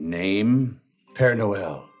Name? Père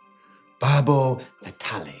Noël. Babo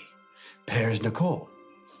Natali. Pères Nicole.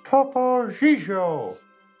 Papa Gijo.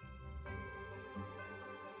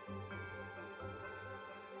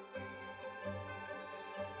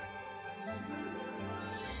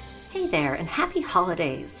 Hey there, and happy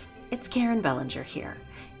holidays! It's Karen Bellinger here,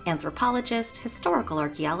 anthropologist, historical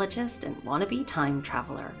archaeologist, and wannabe time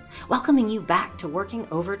traveler, welcoming you back to Working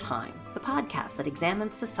Overtime, the podcast that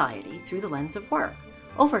examines society through the lens of work,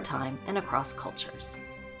 overtime, and across cultures.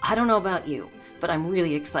 I don't know about you, but I'm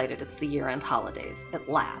really excited it's the year-end holidays, at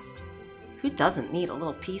last. Who doesn't need a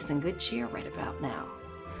little peace and good cheer right about now?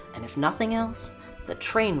 And if nothing else, the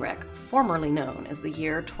train wreck formerly known as the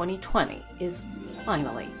year 2020 is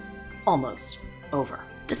finally almost over.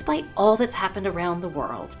 Despite all that's happened around the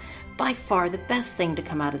world, by far the best thing to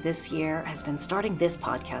come out of this year has been starting this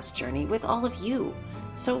podcast journey with all of you.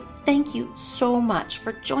 So thank you so much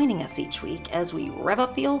for joining us each week as we rev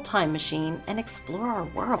up the old time machine and explore our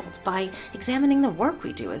world by examining the work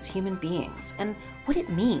we do as human beings and what it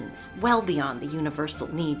means well beyond the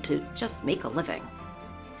universal need to just make a living.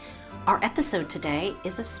 Our episode today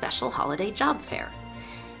is a special holiday job fair.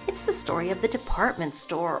 It's the story of the department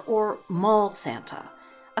store or mall Santa,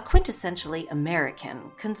 a quintessentially American,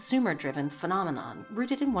 consumer-driven phenomenon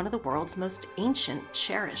rooted in one of the world's most ancient,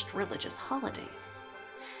 cherished religious holidays.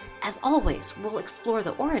 As always, we'll explore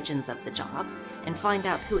the origins of the job and find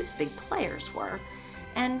out who its big players were,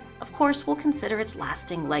 and of course we'll consider its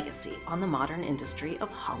lasting legacy on the modern industry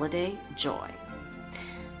of holiday joy.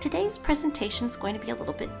 Today's presentation is going to be a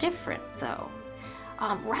little bit different, though.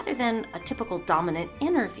 Rather than a typical dominant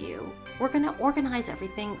interview, we're going to organize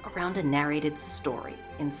everything around a narrated story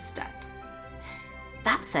instead.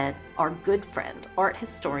 That said, our good friend, art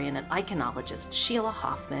historian and iconologist Sheila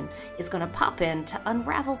Hoffman is going to pop in to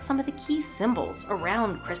unravel some of the key symbols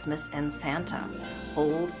around Christmas and Santa,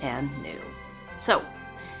 old and new. So,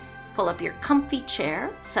 pull up your comfy chair,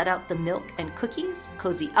 set out the milk and cookies,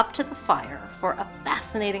 cozy up to the fire for a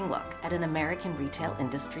fascinating look at an American retail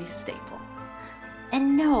industry staple.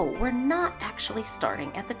 And no, we're not actually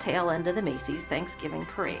starting at the tail end of the Macy's Thanksgiving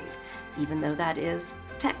Parade, even though that is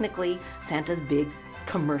technically Santa's big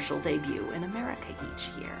commercial debut in America each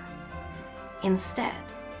year. Instead,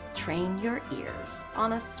 train your ears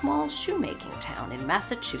on a small shoemaking town in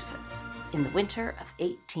Massachusetts in the winter of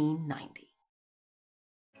 1890.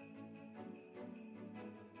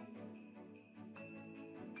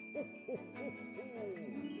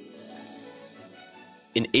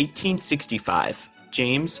 In 1865,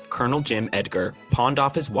 James Colonel Jim Edgar pawned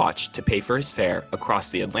off his watch to pay for his fare across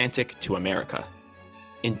the Atlantic to America.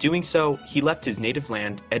 In doing so, he left his native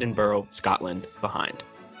land, Edinburgh, Scotland, behind.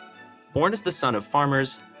 Born as the son of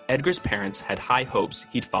farmers, Edgar's parents had high hopes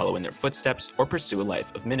he'd follow in their footsteps or pursue a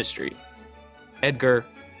life of ministry. Edgar,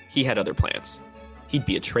 he had other plans. He'd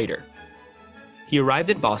be a trader. He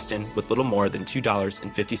arrived in Boston with little more than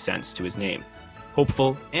 $2.50 to his name,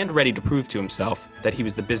 hopeful and ready to prove to himself that he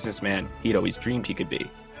was the businessman he'd always dreamed he could be.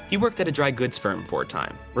 He worked at a dry goods firm for a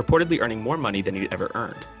time, reportedly earning more money than he'd ever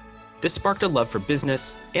earned. This sparked a love for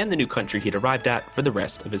business and the new country he'd arrived at for the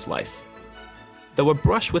rest of his life. Though a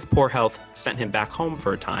brush with poor health sent him back home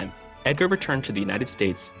for a time, Edgar returned to the United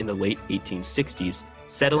States in the late 1860s,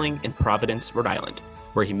 settling in Providence, Rhode Island,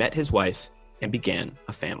 where he met his wife and began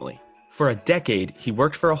a family. For a decade, he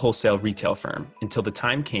worked for a wholesale retail firm until the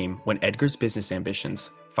time came when Edgar's business ambitions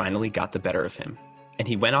finally got the better of him, and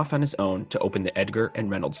he went off on his own to open the Edgar and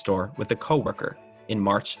Reynolds store with a co-worker in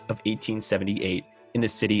March of 1878 in the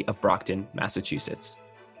city of Brockton, Massachusetts.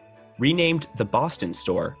 Renamed the Boston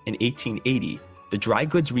Store in 1880, the dry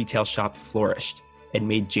goods retail shop flourished and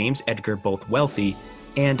made James Edgar both wealthy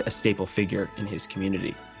and a staple figure in his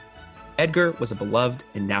community. Edgar was a beloved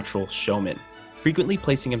and natural showman, frequently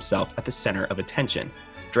placing himself at the center of attention,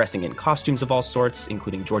 dressing in costumes of all sorts,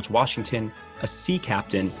 including George Washington, a sea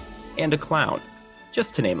captain, and a clown,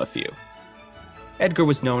 just to name a few. Edgar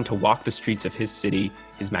was known to walk the streets of his city,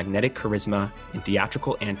 his magnetic charisma and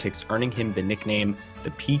theatrical antics earning him the nickname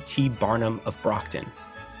the P.T. Barnum of Brockton.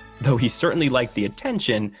 Though he certainly liked the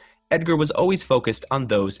attention, Edgar was always focused on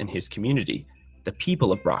those in his community, the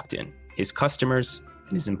people of Brockton, his customers,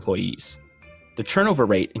 and his employees. The turnover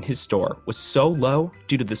rate in his store was so low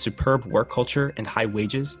due to the superb work culture and high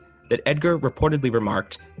wages that Edgar reportedly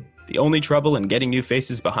remarked, "The only trouble in getting new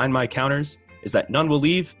faces behind my counters is that none will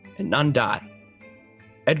leave and none die."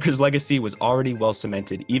 Edgar's legacy was already well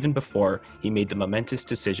cemented even before he made the momentous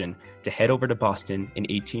decision to head over to Boston in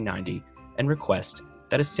 1890 and request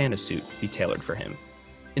that a Santa suit be tailored for him.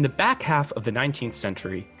 In the back half of the 19th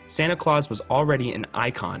century, Santa Claus was already an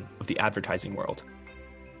icon of the advertising world.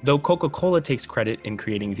 Though Coca-Cola takes credit in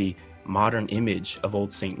creating the modern image of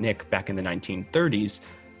Old St. Nick back in the 1930s,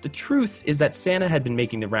 the truth is that Santa had been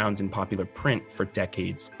making the rounds in popular print for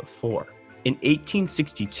decades before. In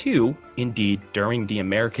 1862, indeed during the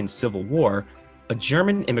American Civil War, a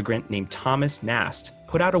German immigrant named Thomas Nast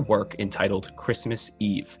put out a work entitled Christmas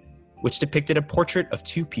Eve, which depicted a portrait of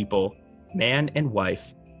two people, man and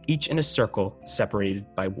wife, each in a circle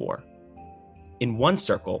separated by war. In one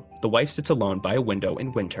circle, the wife sits alone by a window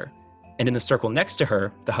in winter, and in the circle next to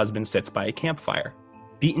her, the husband sits by a campfire,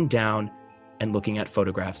 beaten down and looking at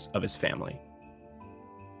photographs of his family.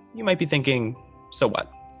 You might be thinking, so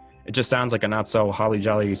what? It just sounds like a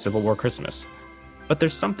not-so-holly-jolly Civil War Christmas. But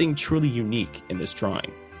there's something truly unique in this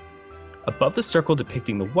drawing. Above the circle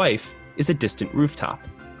depicting the wife is a distant rooftop,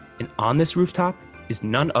 and on this rooftop is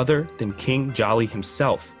none other than King Jolly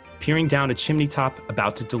himself, peering down a chimney top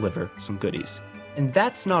about to deliver some goodies. And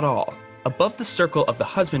that's not all. Above the circle of the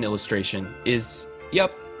husband illustration is,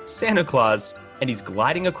 Santa Claus, and he's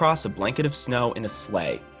gliding across a blanket of snow in a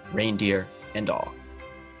sleigh, reindeer and all.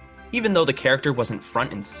 Even though the character wasn't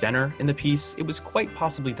front and center in the piece, it was quite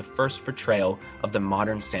possibly the first portrayal of the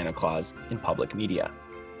modern Santa Claus in public media.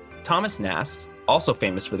 Thomas Nast, also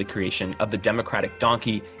famous for the creation of the Democratic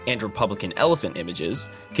donkey and Republican elephant images,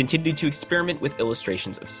 continued to experiment with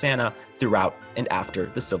illustrations of Santa throughout and after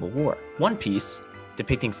the Civil War. One piece,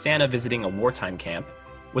 depicting Santa visiting a wartime camp,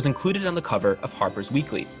 was included on the cover of Harper's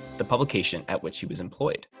Weekly, the publication at which he was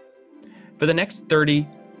employed. For the next 30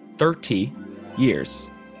 years,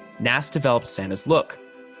 Nast developed Santa's look,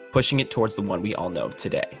 pushing it towards the one we all know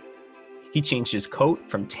today. He changed his coat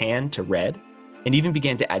from tan to red, and even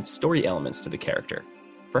began to add story elements to the character,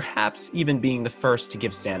 perhaps even being the first to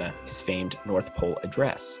give Santa his famed North Pole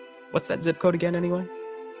address. What's that zip code again, anyway?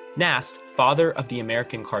 Nast, father of the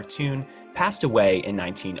American cartoon, passed away in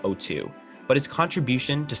 1902, but his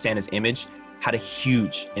contribution to Santa's image had a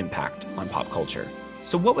huge impact on pop culture.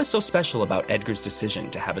 So what was so special about Edgar's decision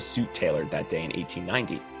to have a suit tailored that day in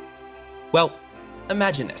 1890? Well,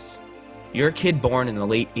 imagine this. You're a kid born in the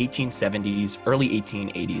late 1870s, early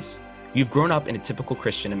 1880s. You've grown up in a typical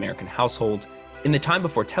Christian American household. In the time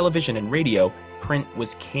before television and radio, print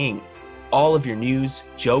was king. All of your news,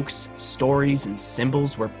 jokes, stories, and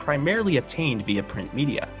symbols were primarily obtained via print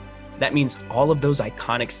media. That means all of those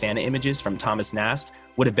iconic Santa images from Thomas Nast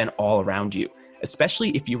would have been all around you, especially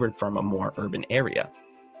if you were from a more urban area.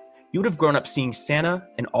 You would have grown up seeing Santa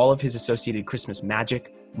and all of his associated Christmas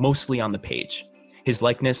magic mostly on the page. His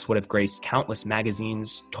likeness would have graced countless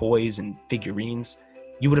magazines, toys, and figurines.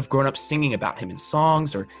 You would have grown up singing about him in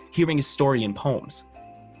songs or hearing his story in poems.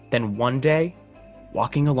 Then one day,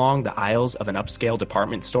 walking along the aisles of an upscale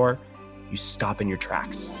department store, you stop in your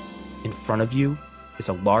tracks. In front of you is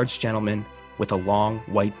a large gentleman with a long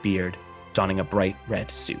white beard donning a bright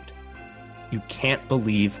red suit. You can't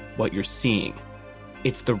believe what you're seeing.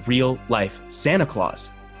 It's the real-life Santa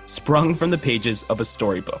Claus, sprung from the pages of a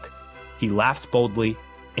storybook. He laughs boldly,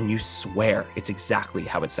 and you swear it's exactly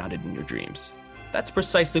how it sounded in your dreams. That's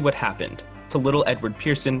precisely what happened to little Edward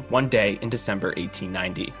Pearson one day in December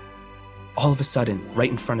 1890. All of a sudden, right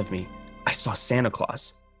in front of me, I saw Santa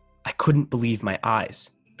Claus. I couldn't believe my eyes,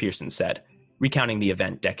 Pearson said, recounting the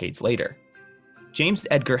event decades later. James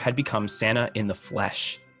Edgar had become Santa in the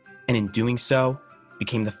flesh, and in doing so,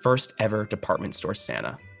 became the first ever department store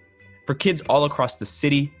Santa. For kids all across the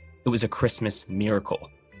city, it was a Christmas miracle.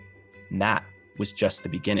 And that was just the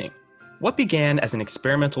beginning. What began as an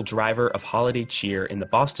experimental driver of holiday cheer in the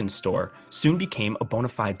Boston store soon became a bona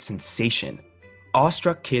fide sensation.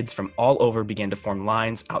 Awestruck kids from all over began to form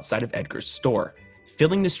lines outside of Edgar's store,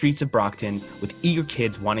 filling the streets of Brockton with eager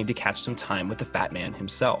kids wanting to catch some time with the Fat Man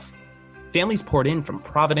himself. Families poured in from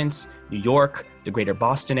Providence, New York, the greater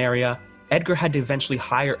Boston area. Edgar had to eventually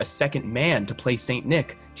hire a second man to play St.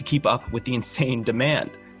 Nick to keep up with the insane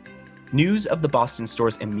demand. News of the Boston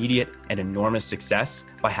store's immediate and enormous success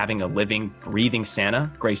by having a living, breathing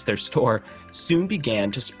Santa grace their store soon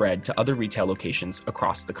began to spread to other retail locations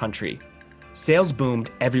across the country. Sales boomed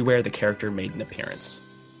everywhere the character made an appearance.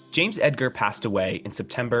 James Edgar passed away in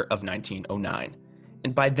September of 1909,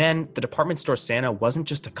 and by then, the department store Santa wasn't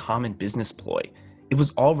just a common business ploy. It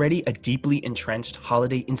was already a deeply entrenched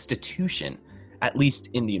holiday institution, at least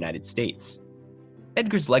in the United States.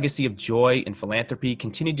 Edgar's legacy of joy and philanthropy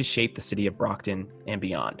continued to shape the city of Brockton and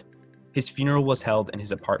beyond. His funeral was held in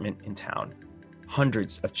his apartment in town.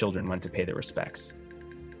 Hundreds of children went to pay their respects.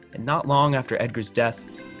 And not long after Edgar's death,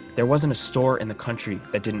 there wasn't a store in the country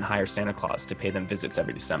that didn't hire Santa Claus to pay them visits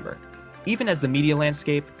every December. Even as the media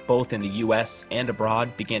landscape, both in the US and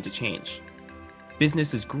abroad, began to change.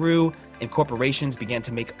 Businesses grew, and corporations began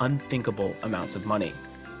to make unthinkable amounts of money.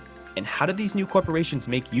 And how did these new corporations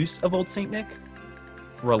make use of Old St. Nick?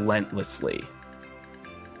 Relentlessly.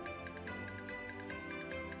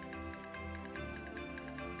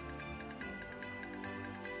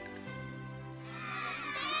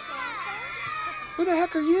 Who the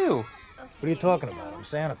heck are you? What are you talking about? I'm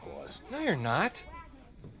Santa Claus. No, you're not.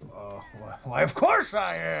 Why, of course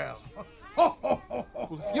I am. Well,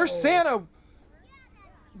 if you're Santa,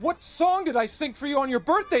 what song did I sing for you on your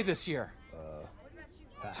birthday this year?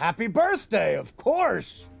 Happy birthday, of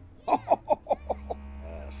course. How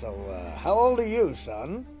old are you,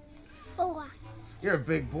 son? 4. You're a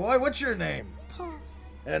big boy. What's your name? Paul.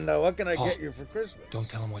 And what can I Paul. get you for Christmas? Don't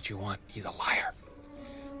tell him what you want. He's a liar.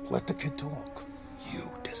 Let the kid talk. You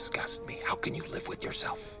disgust me. How can you live with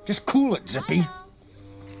yourself? Just cool it, Zippy.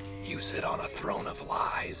 You sit on a throne of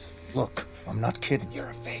lies. Look, I'm not kidding. You're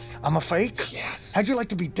a fake. I'm a fake? Yes. How'd you like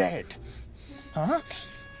to be dead? Huh?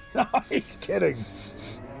 No, he's kidding.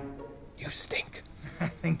 You stink. I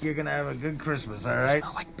think you're gonna have a good Christmas, all You right?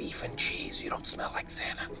 smell like beef and cheese. You don't smell like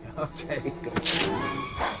Santa. Okay, good.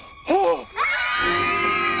 Oh!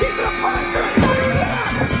 He's an imposter!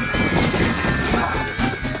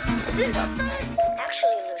 He's a fake!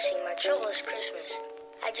 Actually, Lucy, my trouble is Christmas.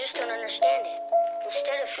 I just don't understand it.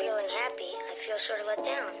 Instead of feeling happy, I feel sort of let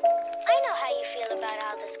down. I know how you feel about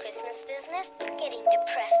all this Christmas business. Getting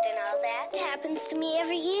depressed and all that. It happens to me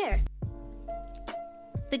every year.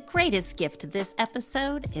 The greatest gift of this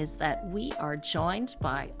episode is that we are joined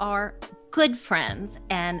by our good friends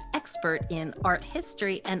and expert in art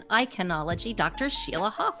history and iconology, Dr. Sheila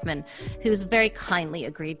Hoffman, who's very kindly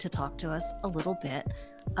agreed to talk to us a little bit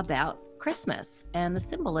about Christmas and the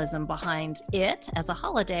symbolism behind it as a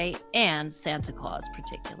holiday and Santa Claus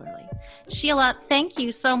particularly. Sheila, thank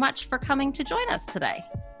you so much for coming to join us today.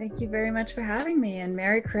 Thank you very much for having me, and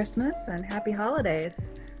Merry Christmas and Happy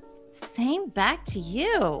Holidays. Same back to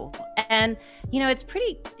you. And it's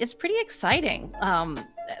pretty exciting.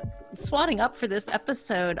 Swatting up for this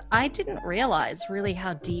episode, I didn't realize really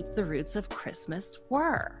how deep the roots of Christmas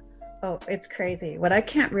were. Oh, it's crazy. What I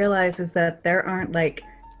can't realize is that there aren't like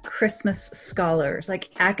Christmas scholars, like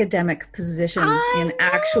academic positions in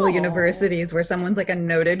actual universities where someone's like a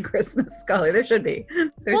noted Christmas scholar. There should be.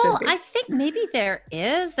 I think maybe there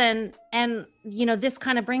is. And this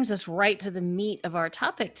kind of brings us right to the meat of our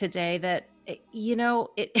topic today, that,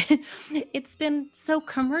 it's been so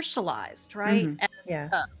commercialized, right? Mm-hmm.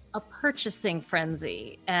 As a purchasing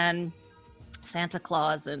frenzy, and Santa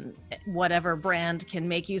Claus and whatever brand can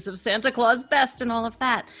make use of Santa Claus best and all of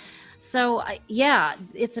that. So,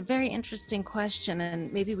 it's a very interesting question,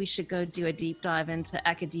 and maybe we should go do a deep dive into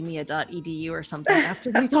academia.edu or something after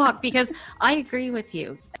we talk, because I agree with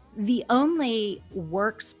you. The only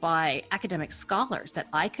works by academic scholars that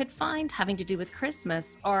I could find having to do with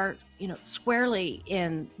Christmas are, squarely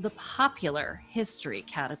in the popular history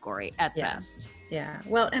category at best. Yeah.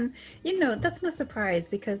 Well, and, that's no surprise,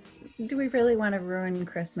 because do we really want to ruin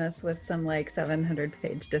Christmas with some like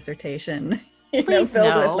 700-page dissertation? Please filled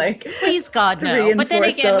no. with like Please God no. 3 and But then 4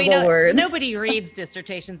 again, we know words. nobody reads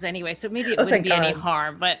dissertations anyway, so maybe it Oh, wouldn't thank be any God.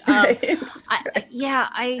 harm. But Right.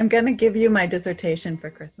 I'm gonna give you my dissertation for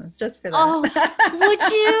Christmas, just for that. Oh, would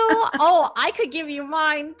you? Oh, I could give you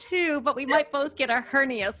mine too, but we might both get a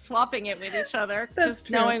hernia swapping it with each other, That's just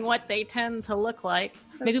true. knowing what they tend to look like.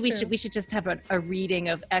 Maybe That's we should just have a reading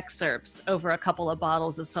of excerpts over a couple of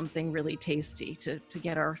bottles of something really tasty to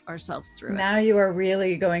get ourselves through it. Now you are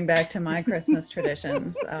really going back to my Christmas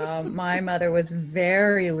traditions. My mother was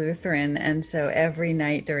very Lutheran, and so every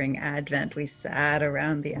night during Advent, we sat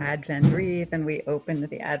around the Advent wreath and we opened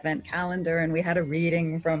the Advent calendar, and we had a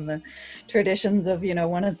reading from the traditions of,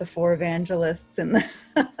 one of the 4 evangelists in the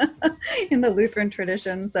in the Lutheran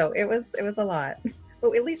tradition. So it was a lot.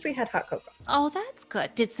 But at least we had hot cocoa. Oh, that's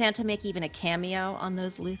good. Did Santa make even a cameo on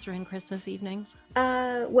those Lutheran Christmas evenings?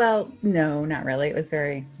 Well, no, not really. It was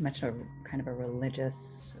very much a kind of a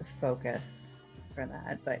religious focus for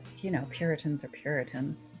that. But, Puritans are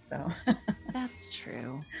Puritans, so. That's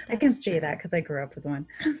true. I can That's see true. that because I grew up as one.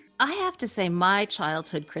 I have to say my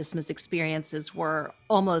childhood Christmas experiences were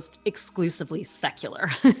almost exclusively secular.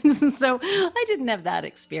 So I didn't have that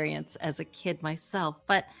experience as a kid myself.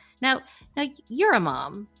 But now you're a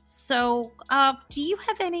mom. So do you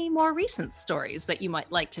have any more recent stories that you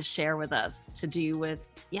might like to share with us to do with,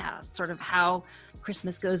 sort of how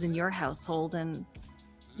Christmas goes in your household? And,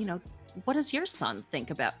 what does your son think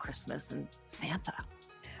about Christmas and Santa?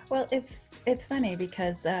 Well, it's funny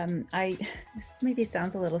because this maybe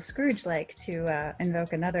sounds a little Scrooge-like to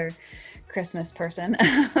invoke another Christmas person,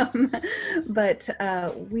 but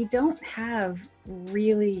we don't have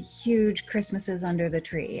really huge Christmases under the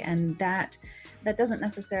tree, and that doesn't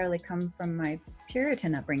necessarily come from my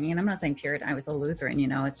Puritan upbringing. And I'm not saying Puritan; I was a Lutheran.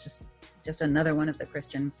 It's just another one of the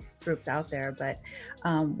Christian groups out there. But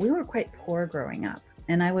we were quite poor growing up,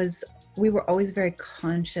 and we were always very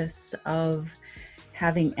conscious of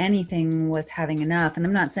having anything was having enough. And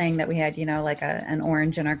I'm not saying that we had, like an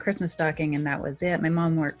orange in our Christmas stocking and that was it. My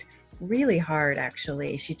mom worked really hard,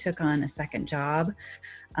 actually. She took on a second job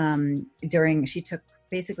she took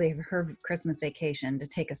basically her Christmas vacation to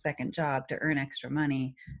take a second job to earn extra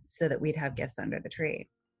money so that we'd have gifts under the tree.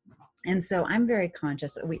 And so I'm very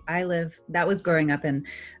conscious. That was growing up in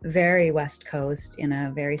very West Coast in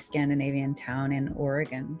a very Scandinavian town in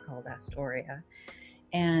Oregon called Astoria.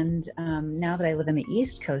 And now that I live in the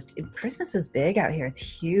East Coast, Christmas is big out here.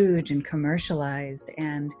 It's huge and commercialized.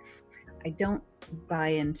 And I don't buy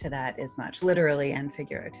into that as much, literally and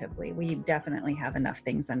figuratively. We definitely have enough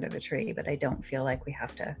things under the tree, but I don't feel like we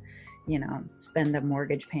have to, spend a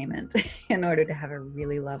mortgage payment in order to have a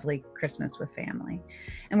really lovely Christmas with family.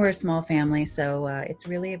 And we're a small family, so it's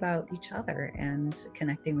really about each other and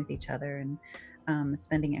connecting with each other and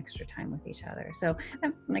spending extra time with each other. So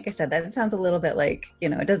like I said, that sounds a little bit like,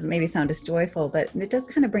 it doesn't maybe sound as joyful, but it does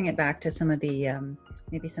kind of bring it back to some of the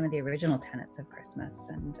maybe some of the original tenets of Christmas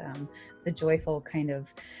and the joyful kind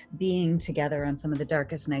of being together on some of the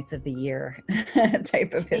darkest nights of the year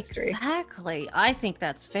type of history. Exactly. I think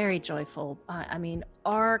that's very joyful. I mean,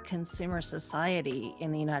 our consumer society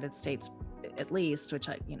in the United States, at least, which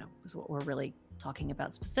is what we're really talking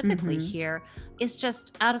about specifically here, is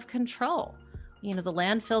just out of control. The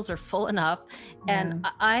landfills are full enough. And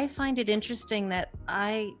I find it interesting that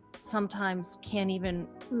I sometimes can't even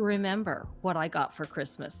remember what I got for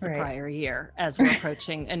Christmas the prior year as we're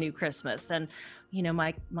approaching a new Christmas. And,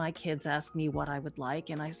 my kids ask me what I would like.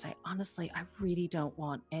 And I say, honestly, I really don't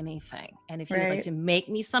want anything. And if you'd like to make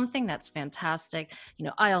me something, that's fantastic.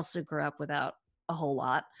 I also grew up without a whole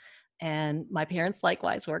lot. And my parents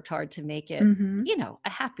likewise worked hard to make it, a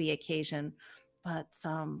happy occasion. But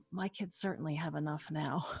my kids certainly have enough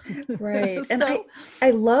now. Right. So, and I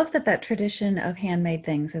love that tradition of handmade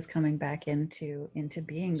things is coming back into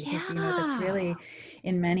being because, that's really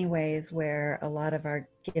in many ways where a lot of our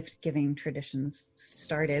gift giving traditions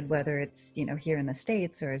started, whether it's, here in the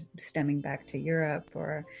States or stemming back to Europe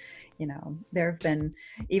or, there have been,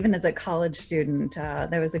 even as a college student,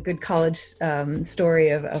 there was a good college story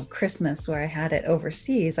of Christmas where I had it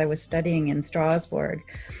overseas. I was studying in Strasbourg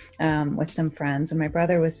with some friends, and my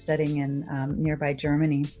brother was studying in nearby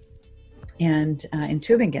Germany and in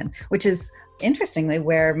Tübingen, which is interestingly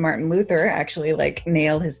where Martin Luther actually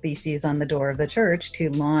nailed his theses on the door of the church to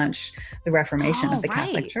launch the Reformation of the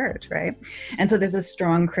Catholic Church, right? And so there's a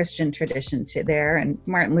strong Christian tradition there. And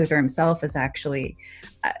Martin Luther himself has actually,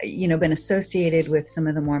 been associated with some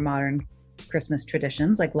of the more modern Christmas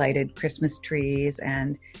traditions, like lighted Christmas trees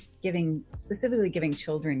and specifically giving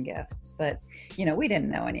children gifts. But, we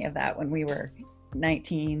didn't know any of that when we were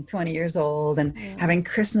 19, 20 years old and having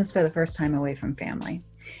Christmas for the first time away from family.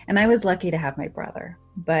 And I was lucky to have my brother,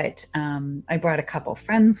 but I brought a couple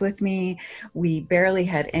friends with me. We barely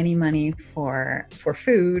had any money for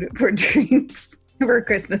food, for drinks, for a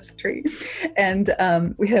Christmas tree. And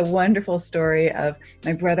we had a wonderful story of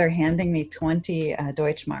my brother handing me 20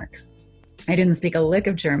 Deutschmarks. I didn't speak a lick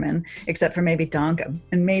of German, except for maybe Danke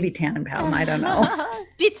and maybe Tannenbaum. I don't know.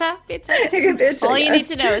 Pizza. Pizza. All you need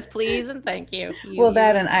to know is please and thank you.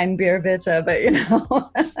 That and Ein Bier bitte, but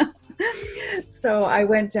So I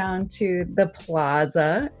went down to the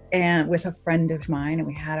plaza and with a friend of mine, and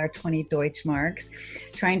we had our 20 Deutschmarks,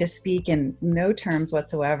 trying to speak in no terms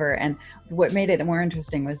whatsoever. And what made it more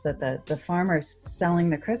interesting was that the farmers selling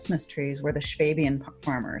the Christmas trees were the Schwabian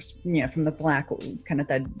farmers, from the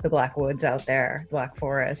the Black Woods out there, Black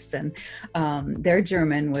Forest, and their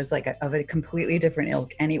German was of a completely different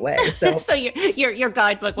ilk anyway. So, so your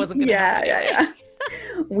guidebook wasn't good. Yeah.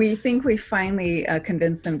 We think we finally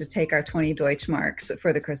convinced them to take our 20 Deutschmarks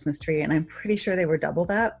for the Christmas tree, and I'm pretty sure they were double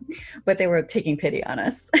that, but they were taking pity on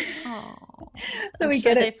us. Oh, so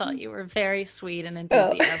they thought you were very sweet and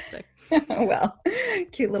enthusiastic. Well,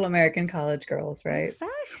 cute little American college girls, right?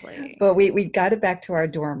 Exactly. But we got it back to our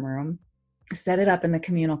dorm room. set it up in the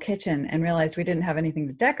communal kitchen and realized we didn't have anything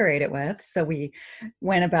to decorate it with. So we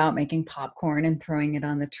went about making popcorn and throwing it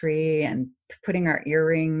on the tree and putting our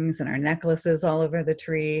earrings and our necklaces all over the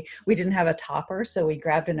tree. We didn't have a topper, so we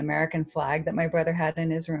grabbed an American flag that my brother had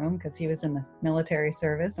in his room because he was in the military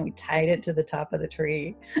service, and we tied it to the top of the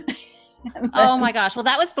tree. Oh my gosh. Well,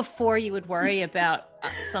 that was before you would worry about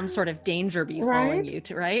some sort of danger befalling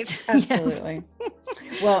you, right? Absolutely.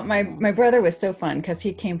 Yes. Well, my brother was so fun because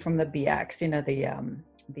he came from the BX,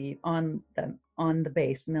 the on the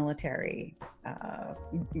base military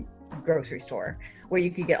grocery store where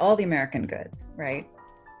you could get all the American goods, right?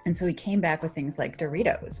 And so he came back with things like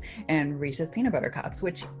Doritos and Reese's peanut butter cups,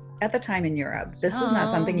 which at the time in Europe, this was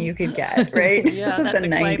not something you could get, right? Yeah, this is the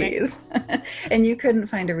exciting. 90s. And you couldn't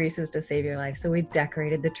find a Reese's to save your life. So we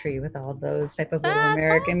decorated the tree with all those type of little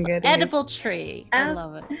American goodies. Edible tree. I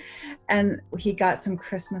love it. And he got some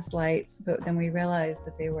Christmas lights, but then we realized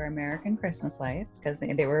that they were American Christmas lights because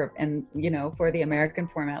they were, and for the American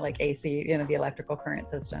format, like AC, the electrical current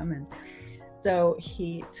system. And so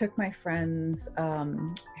he took my friend's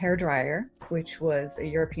hair dryer, which was a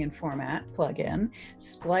European format plug-in,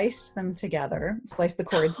 spliced the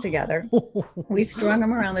cords together. We strung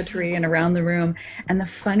them around the tree and around the room. And the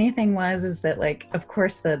funny thing is that, like, of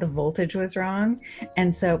course the voltage was wrong.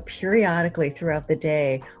 And so periodically throughout the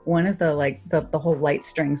day, one of the whole light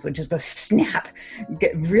strings would just go snap,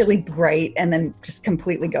 get really bright, and then just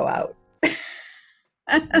completely go out.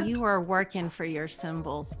 You are working for your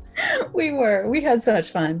symbols. We had such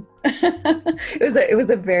fun. It was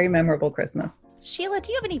a very memorable Christmas. Sheila,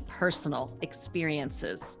 do you have any personal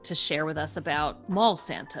experiences to share with us about mall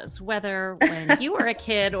Santas, whether when you were a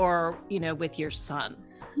kid or, with your son?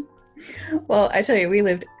 Well, I tell you, we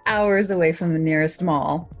lived hours away from the nearest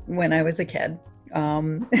mall when I was a kid.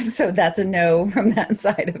 So that's a no from that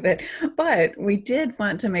side of it. But we did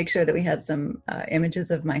want to make sure that we had some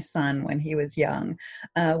images of my son when he was young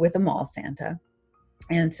with a mall Santa.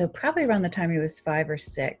 And so probably around the time he was 5 or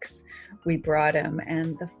 6, we brought him.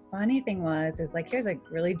 And the funny thing is like, here's a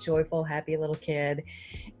really joyful, happy little kid.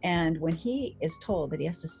 And when he is told that he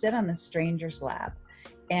has to sit on the stranger's lap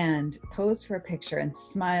and pose for a picture and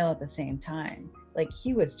smile at the same time, like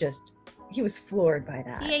he was floored by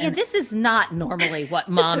that. Yeah, this is not normally what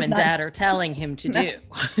mom and dad are telling him to do.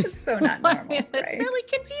 It's so not normal. It's really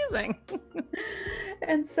confusing.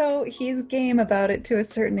 And so he's game about it to a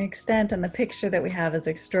certain extent, and the picture that we have is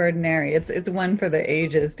extraordinary. It's one for the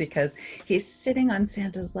ages because he's sitting on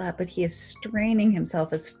Santa's lap, but he is straining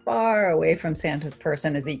himself as far away from Santa's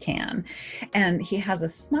person as he can. And he has a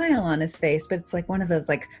smile on his face, but it's like one of those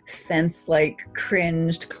like fence-like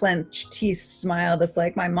cringed, clenched teeth smile that's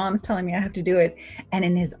like, my mom's telling me I have to do it. And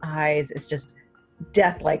in his eyes is just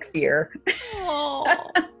death-like fear. Oh,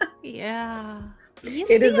 yeah.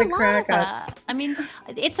 It is a crack up. I mean,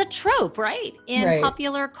 it's a trope, right? In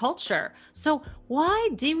popular culture. So why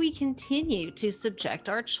do we continue to subject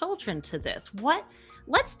our children to this?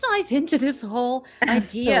 Let's dive into this whole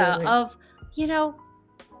idea of,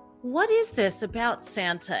 what is this about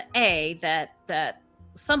Santa, that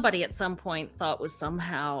somebody at some point thought was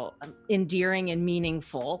somehow endearing and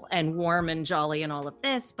meaningful and warm and jolly and all of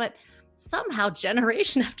this, but somehow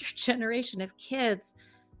generation after generation of kids,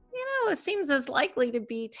 it seems as likely to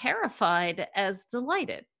be terrified as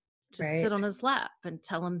delighted to sit on his lap and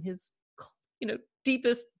tell him his,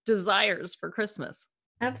 deepest desires for Christmas.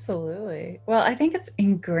 Absolutely. Well, I think it's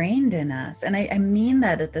ingrained in us. And I mean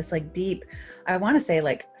that at this like deep, I want to say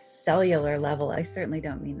like cellular level. I certainly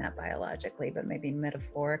don't mean that biologically, but maybe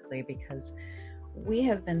metaphorically, because we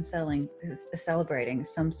have been celebrating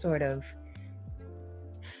some sort of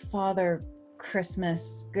Father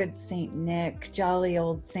Christmas, good Saint Nick, jolly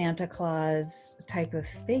old Santa Claus type of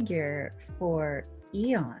figure for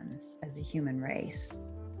eons as a human race.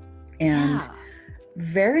 And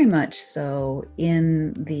very much so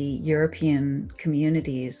in the European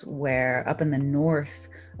communities where up in the north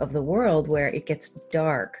of the world, where it gets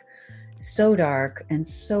dark and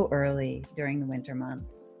so early during the winter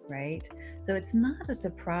months, right? So it's not a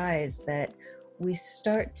surprise that we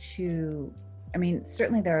start to,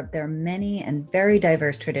 certainly there are many and very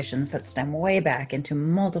diverse traditions that stem way back into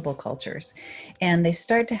multiple cultures, and they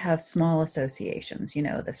start to have small associations,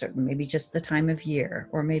 maybe just the time of year,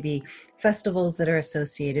 or maybe festivals that are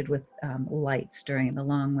associated with lights during the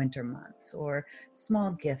long winter months, or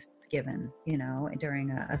small gifts given, during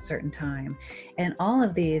a certain time. And all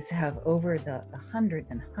of these have, over the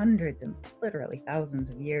hundreds and hundreds and literally thousands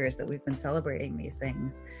of years that we've been celebrating these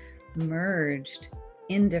things, merged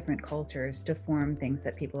in different cultures to form things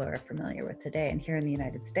that people are familiar with today. And here in the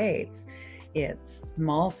United States, it's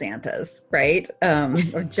mall Santas, right?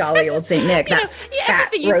 Or jolly old Saint Nick, that fat,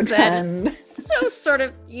 everything you said rotund. is so sort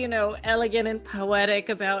of, elegant and poetic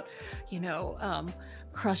about,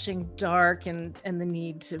 crushing dark and the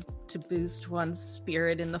need to boost one's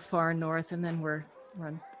spirit in the far north, and then we're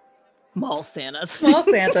on mall Santas. Mall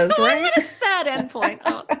Santas, right? What a sad endpoint.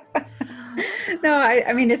 Oh. No,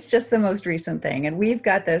 I mean, it's just the most recent thing. And we've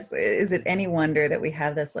got this, is it any wonder that we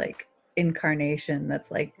have this like incarnation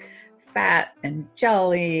that's like fat and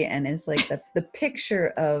jolly and is like the picture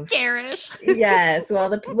of garish. Yes, well,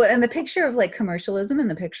 the picture of like commercialism and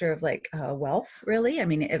the picture of like wealth, really. I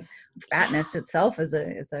mean, fatness itself is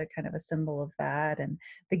a kind of a symbol of that, and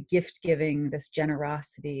the gift giving, this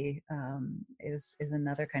generosity, is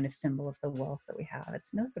another kind of symbol of the wealth that we have.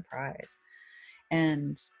 It's no surprise.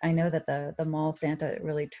 And I know that the mall Santa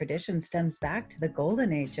really tradition stems back to the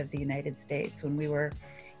golden age of the United States, when we were,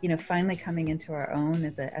 finally coming into our own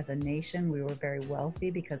as a nation. We were very wealthy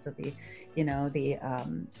because of the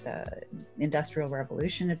Industrial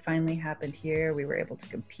Revolution had finally happened here. We were able to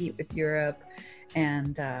compete with Europe,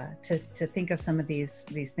 and to think of some of these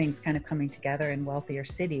things kind of coming together in wealthier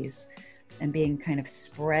cities and being kind of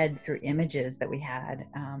spread through images that we had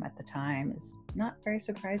at the time is not very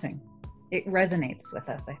surprising. It resonates with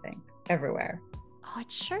us, I think, everywhere. Oh, it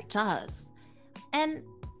sure does. And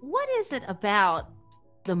what is it about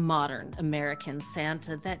the modern American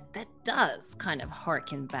Santa that does kind of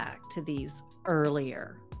harken back to these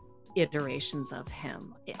earlier iterations of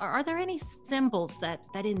him? Are there any symbols that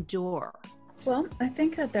endure? Well, I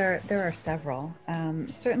think that there are several.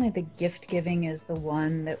 Certainly the gift giving is the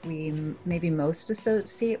one that we maybe most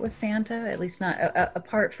associate with Santa, at least not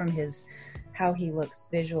apart from how he looks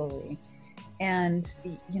visually. And,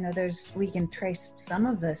 we can trace some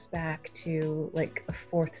of this back to like a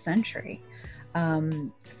 4th century.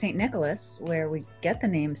 St. Nicholas, where we get the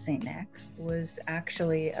name St. Nick, was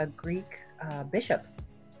actually a Greek bishop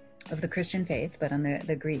of the Christian faith, but on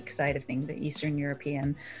the Greek side of things, the Eastern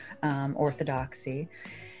European orthodoxy.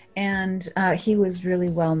 And he was really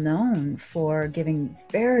well known for giving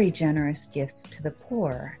very generous gifts to the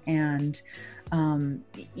poor, and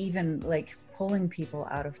even like pulling people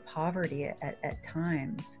out of poverty at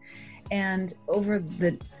times. And over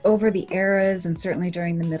the eras, and certainly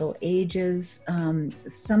during the Middle Ages,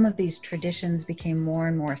 some of these traditions became more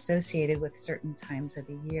and more associated with certain times of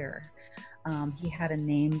the year. He had a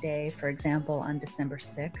name day, for example, on December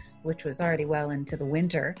 6th, which was already well into the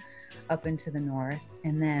winter up into the north.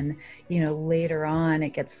 And then, later on,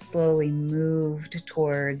 it gets slowly moved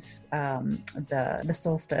towards the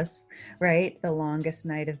solstice, right? The longest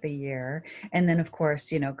night of the year. And then, of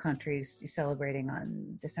course, countries celebrating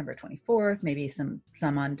on December 24th, maybe some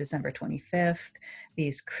on December 25th,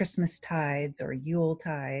 these Christmas tides or Yule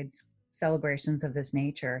tides, celebrations of this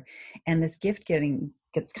nature. And this gift giving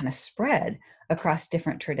gets kind of spread across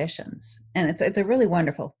different traditions. And it's a really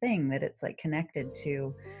wonderful thing that it's like connected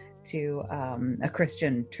to a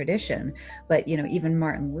Christian tradition. But, even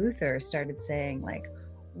Martin Luther started saying like,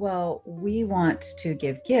 well, we want to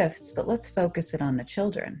give gifts, but let's focus it on the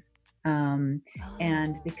children.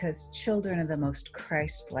 And because children are the most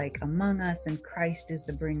Christ-like among us, and Christ is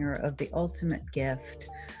the bringer of the ultimate gift.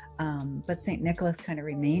 But St. Nicholas kind of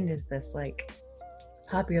remained as this like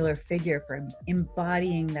popular figure for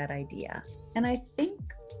embodying that idea. And I think,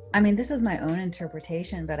 this is my own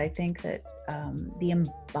interpretation, but I think that the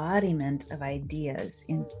embodiment of ideas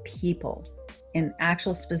in people, in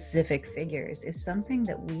actual specific figures, is something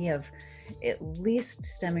that we have, at least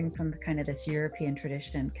stemming from kind of this European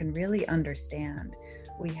tradition, can really understand.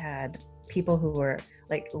 We had people who were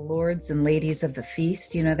like lords and ladies of the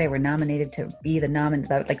feast, they were nominated to be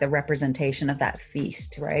the representation of that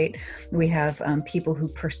feast, right? We have people who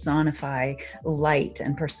personify light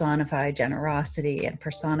and personify generosity and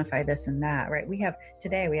personify this and that, right?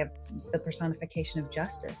 Today we have the personification of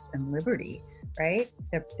justice and liberty, right?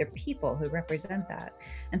 They're people who represent that.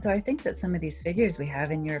 And so I think that some of these figures we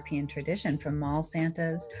have in European tradition, from mall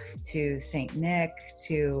Santas to Saint Nick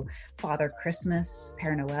to Father Christmas,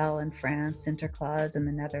 Père Noël in France, Sinterklaas in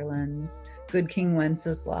the Netherlands, Good King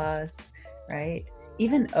Wenceslas, right?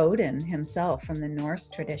 Even Odin himself from the Norse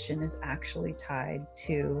tradition is actually tied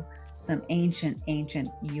to some ancient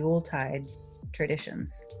Yuletide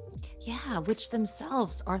traditions. Yeah, which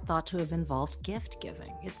themselves are thought to have involved gift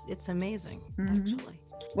giving. It's amazing, actually.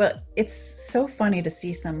 Well, it's so funny to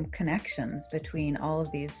see some connections between all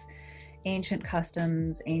of these ancient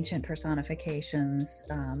customs, ancient personifications.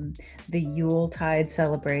 The Yuletide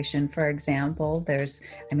celebration, for example,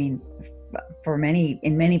 in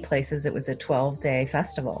many places it was a 12-day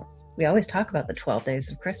festival. We always talk about the 12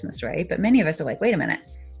 days of Christmas, right? But many of us are like, wait a minute,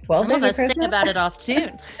 12 Some days of of us sing Christmas? about it off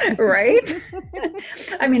tune. Right?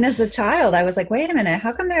 I mean, as a child, I was like, wait a minute,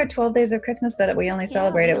 how come there are 12 days of Christmas, but we only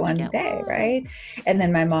celebrate we it only one get day, one. right? And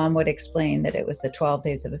then my mom would explain that it was the 12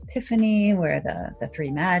 days of Epiphany, where the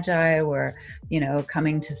three magi were,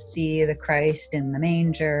 coming to see the Christ in the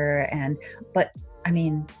manger. But I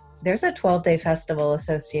mean, there's a 12-day festival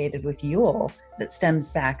associated with Yule that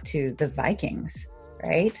stems back to the Vikings,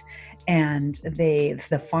 right? And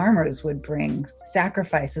the farmers would bring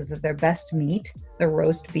sacrifices of their best meat, the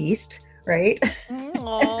roast beast, right?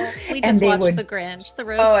 Oh, we And just they watched would- The Grinch, the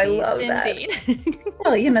roast I beast, love that. indeed.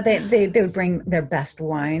 Well, they would bring their best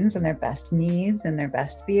wines and their best meads and their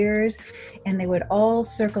best beers, and they would all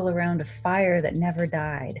circle around a fire that never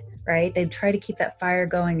died, right? They'd try to keep that fire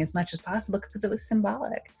going as much as possible because it was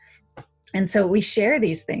symbolic. And so we share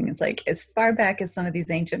these things, like as far back as some of these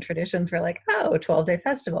ancient traditions were like, 12-day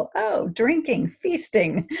festival. Oh, drinking,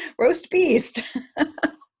 feasting, roast beast.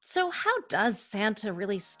 So how does Santa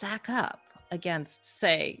really stack up against,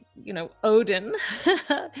 say, Odin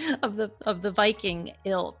of the Viking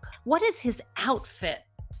ilk? What does his outfit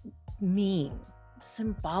mean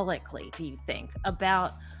symbolically, do you think,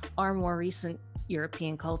 about our more recent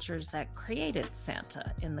European cultures that created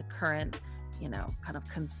Santa in the current kind of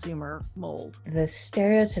consumer mold? The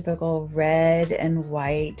stereotypical red and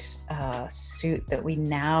white suit that we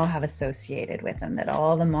now have associated with him, that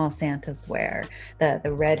all the mall Santas wear, the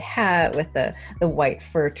red hat with the white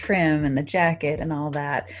fur trim and the jacket and all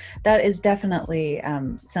that, that is definitely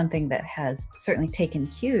something that has certainly taken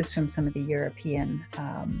cues from some of the European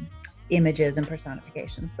images and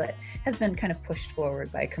personifications, but has been kind of pushed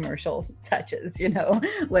forward by commercial touches,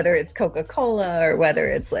 whether it's Coca-Cola or whether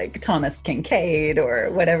it's like Thomas Kincaid or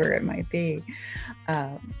whatever it might be.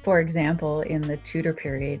 For example, in the Tudor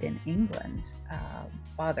period in England,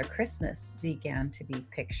 Father Christmas began to be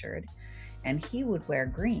pictured, and he would wear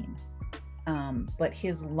green. But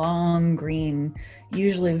his long green,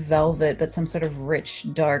 usually velvet, but some sort of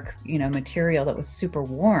rich, dark, material that was super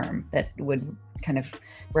warm, that would kind of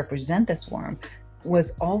represent this warmth,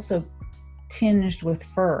 was also tinged with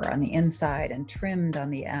fur on the inside and trimmed on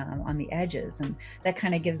the edges, and that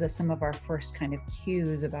kind of gives us some of our first kind of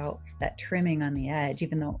cues about that trimming on the edge,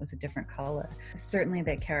 even though it was a different color. Certainly,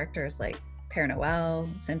 the characters like Père Noël,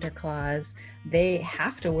 Santa Claus, they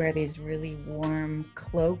have to wear these really warm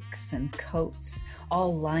cloaks and coats,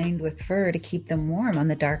 all lined with fur to keep them warm on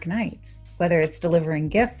the dark nights. Whether it's delivering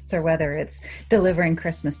gifts or whether it's delivering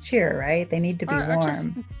Christmas cheer, right? They need to be warm. Or just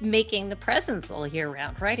making the presents all year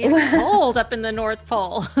round, right? It's cold up in the North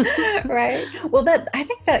Pole. Right. Well, I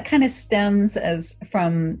think that kind of stems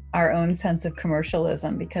from our own sense of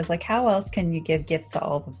commercialism, because how else can you give gifts to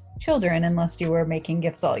all the children unless you were making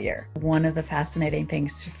gifts all year? One of the fascinating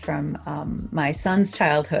things from my son's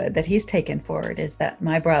childhood that he's taken forward is that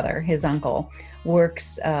my brother, his uncle,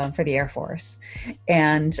 works for the Air Force,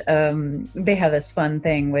 and they have this fun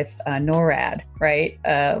thing with NORAD, right?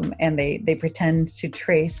 And they pretend to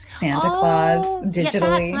trace Santa Claus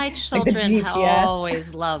digitally. Yeah, my children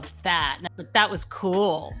always loved that. That was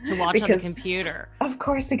cool to watch on the computer. Of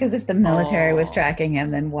course, because if the military was tracking him,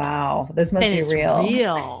 then wow, this must be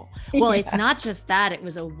real. Well, it's not just that. It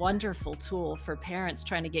was a wonderful tool for parents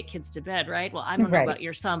trying to get kids to bed, right? Well, I don't know about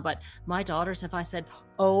your son, but my daughters, if I said,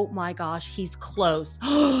 oh my gosh, he's close.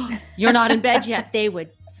 You're not in bed yet. They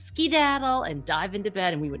would skedaddle and dive into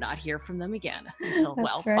bed, and we would not hear from them again until,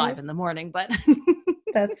 5 a.m. But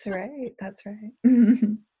That's right. That's right.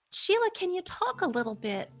 Sheila, can you talk a little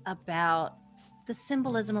bit about the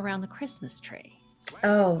symbolism around the Christmas tree?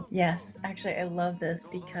 Oh, yes. Actually, I love this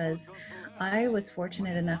because I was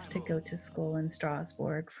fortunate enough to go to school in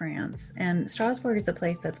Strasbourg, France. And Strasbourg is a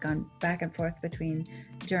place that's gone back and forth between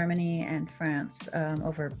Germany and France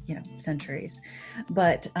over, centuries.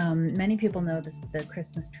 But many people know the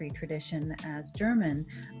Christmas tree tradition as German,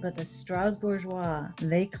 but the Strasbourgeois,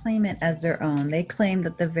 they claim it as their own. They claim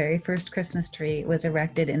that the very first Christmas tree was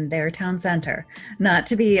erected in their town center, not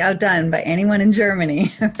to be outdone by anyone in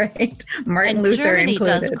Germany, right? Martin Luther Germany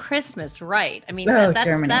included. does Christmas right. I mean,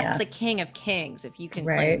 Germany, that's yes. the king of kings, if you can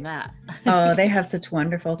claim that. Oh, they have such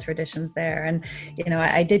wonderful traditions there. And,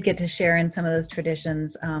 I did get to share in some of those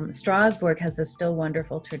traditions. Strasbourg has a still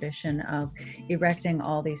wonderful tradition of erecting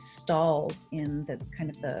all these stalls in the kind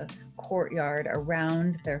of the courtyard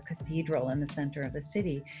around their cathedral in the center of the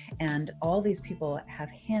city. And all these people have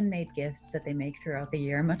handmade gifts that they make throughout the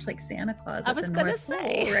year, much like Santa Claus. I was going to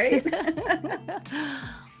say. Pole, right?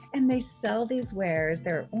 And they sell these wares.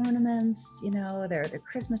 There are ornaments, there are the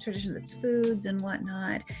Christmas tradition, that's foods and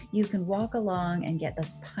whatnot. You can walk along and get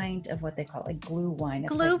this pint of what they call like glue wine.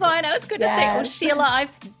 Glue wine. I was going to say, oh, Sheila,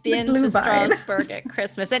 I've been to Strasbourg at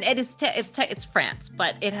Christmas, and it's France,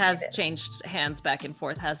 but it has changed hands back and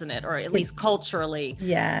forth, hasn't it? Or at least culturally,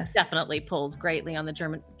 yes, definitely pulls greatly on the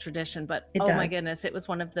German tradition. But my goodness, it was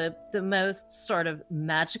one of the most sort of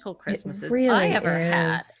magical Christmases I ever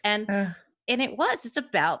had, and it's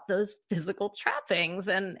about those physical trappings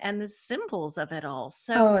and the symbols of it all.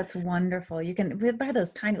 So it's wonderful. You can buy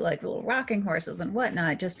those tiny like little rocking horses and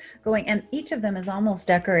whatnot, just going, and each of them is almost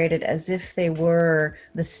decorated as if they were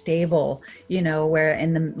the stable, where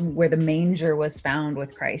the manger was found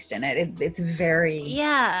with Christ in it. It's very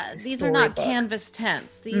these are not canvas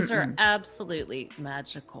tents. These are absolutely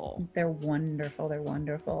magical. They're wonderful.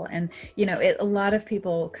 And a lot of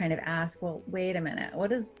people kind of ask, well, wait a minute,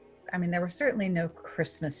 there was certainly no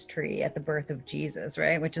Christmas tree at the birth of Jesus,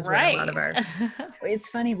 right? Which is where a lot of our, it's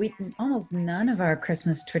funny, almost none of our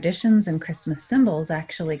Christmas traditions and Christmas symbols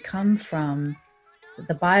actually come from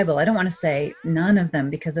the Bible. I don't want to say none of them,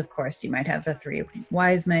 because of course you might have the three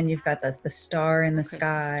wise men, you've got the star in the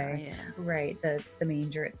sky, right? The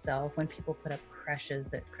manger itself. When people put up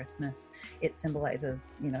creches at Christmas, it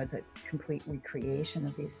symbolizes, it's a complete recreation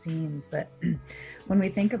of these scenes. But when we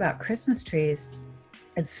think about Christmas trees,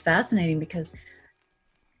 it's fascinating because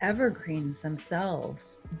evergreens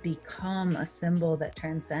themselves become a symbol that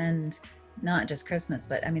transcend not just Christmas,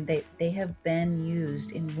 but they have been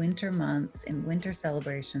used in winter months, in winter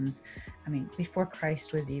celebrations. Before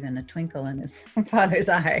Christ was even a twinkle in his father's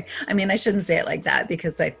eye. I shouldn't say it like that,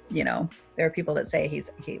 because there are people that say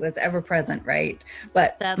he was ever present, right?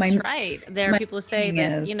 But that's right. There are people who say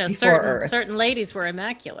that certain ladies were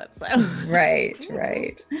immaculate. So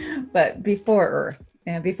right. But before Earth.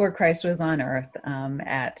 And before Christ was on earth,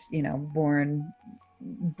 born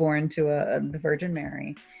to the Virgin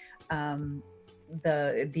Mary,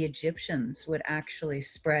 the Egyptians would actually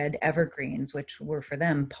spread evergreens, which were for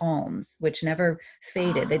them palms, which never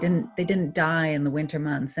faded. They didn't die in the winter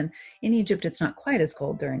months. And in Egypt, it's not quite as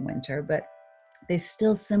cold during winter, but they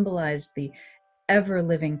still symbolized the ever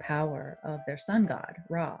living power of their sun god,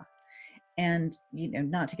 Ra. And,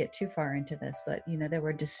 not to get too far into this, but, there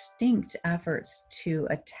were distinct efforts to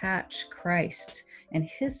attach Christ and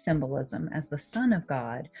his symbolism as the Son of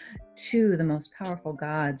God to the most powerful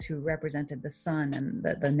gods who represented the sun, and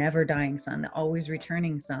the never dying sun, the always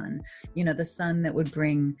returning sun, the sun that would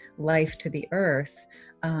bring life to the earth,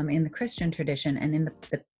 in the Christian tradition, and in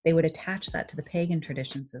they would attach that to the pagan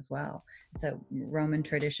traditions as well. So Roman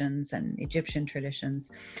traditions and Egyptian traditions.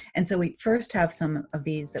 And so we first have some of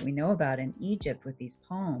these that we know about in Egypt with these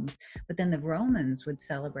palms, but then the Romans would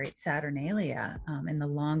celebrate Saturnalia in the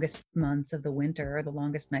longest months of the winter, or the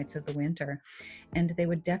longest nights of the winter. And they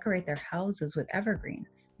would decorate their houses with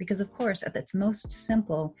evergreens, because of course, at its most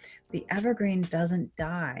simple, the evergreen doesn't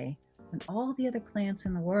die when all the other plants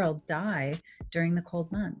in the world die during the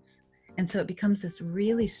cold months. And so it becomes this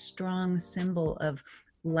really strong symbol of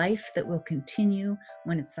life that will continue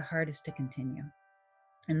when it's the hardest to continue.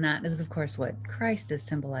 And that is, of course, what Christ is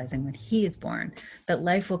symbolizing when he is born, that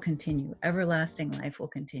life will continue, everlasting life will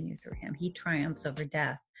continue through him. He triumphs over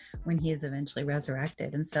death when he is eventually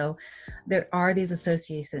resurrected. And so there are these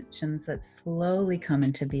associations that slowly come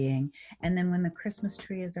into being. And then when the Christmas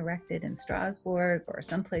tree is erected in Strasbourg or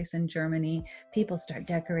someplace in Germany, people start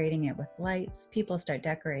decorating it with lights. People start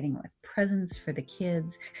decorating it with presents for the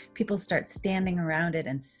kids. People start standing around it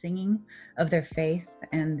and singing of their faith.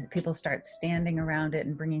 And people start standing around it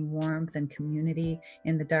and bringing warmth and community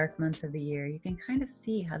in the dark months of the year. You can kind of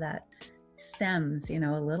see how that stems, a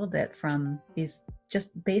little bit from these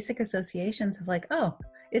just basic associations of like, oh,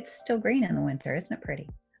 it's still green in the winter. Isn't it pretty?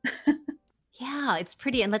 Yeah, it's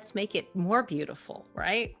pretty. And let's make it more beautiful,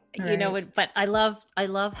 right? But I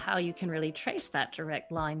love how you can really trace that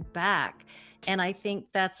direct line back. And I think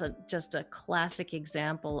that's just a classic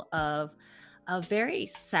example of a very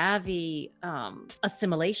savvy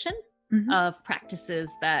assimilation of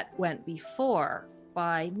practices that went before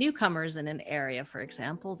by newcomers in an area, for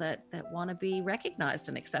example, that want to be recognized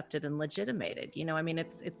and accepted and legitimated.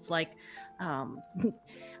 It's like, I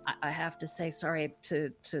have to say, sorry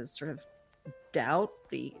to sort of doubt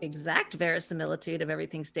the exact verisimilitude of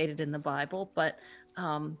everything stated in the Bible, but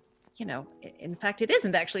in fact, it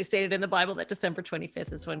isn't actually stated in the Bible that December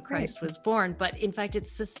 25th is when Christ was born, but in fact,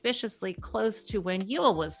 it's suspiciously close to when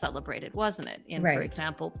Yule was celebrated, wasn't it? In, for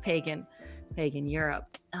example, pagan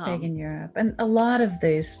Europe. Pagan Europe. And a lot of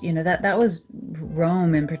these, that was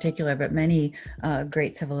Rome in particular, but many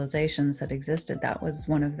great civilizations that existed, that was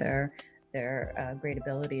one of their their great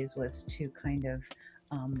abilities was to kind of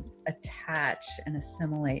attach and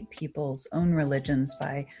assimilate people's own religions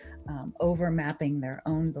by over-mapping their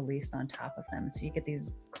own beliefs on top of them. So you get these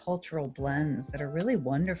cultural blends that are really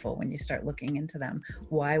wonderful when you start looking into them,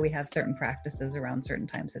 why we have certain practices around certain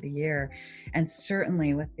times of the year. And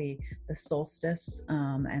certainly with the solstice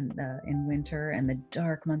and in winter and the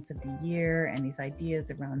dark months of the year, and these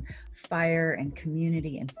ideas around fire and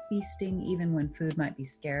community and feasting, even when food might be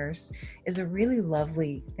scarce, is a really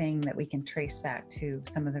lovely thing that we can trace back to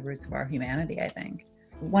some of the roots of our humanity, I think.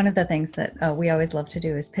 One of the things that we always love to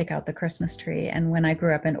do is pick out the Christmas tree. And when I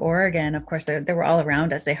grew up in Oregon, of course, they were all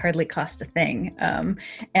around us. They hardly cost a thing.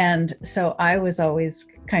 And so I was always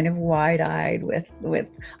kind of wide-eyed with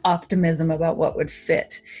optimism about what would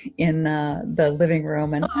fit in the living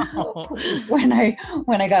room. And when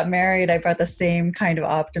I got married, I brought the same kind of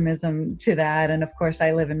optimism to that. And of course,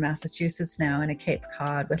 I live in Massachusetts now in a Cape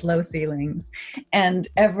Cod with low ceilings. And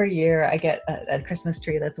every year I get a Christmas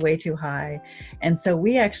tree that's way too high. And so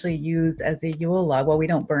we actually use as a Yule log, well, we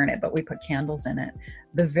don't burn it, but we put candles in it.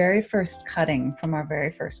 The very first cutting from our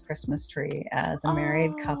very first Christmas tree as a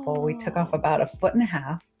married couple, we took off about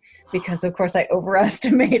 1.5 feet because, of course, I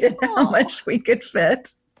overestimated how much we could fit.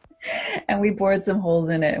 And we bored some holes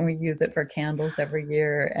in it and we use it for candles every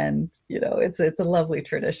year. And, you know, it's a lovely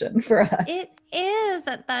tradition for us. It is.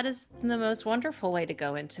 That is the most wonderful way to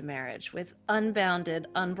go into marriage, with unbounded,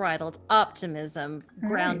 unbridled optimism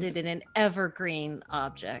grounded in an evergreen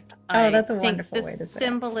object. Oh, that's a wonderful way to say it. The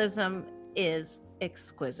symbolism is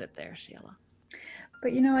exquisite there, Sheila.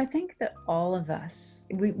 But, you know, I think that all of us,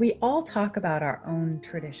 we all talk about our own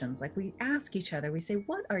traditions. Like we ask each other, we say,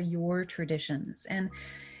 what are your traditions? And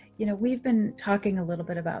you know, we've been talking a little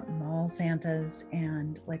bit about mall Santas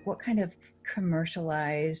and like what kind of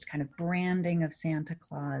commercialized kind of branding of Santa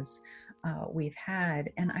Claus we've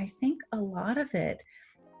had. And I think a lot of it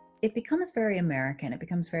becomes very American. It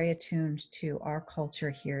becomes very attuned to our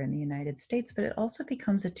culture here in the United States, but it also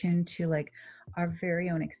becomes attuned to like our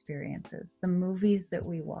very own experiences, the movies that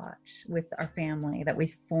we watch with our family, that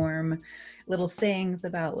we form little sayings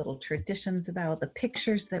about, little traditions about, the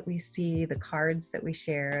pictures that we see, the cards that we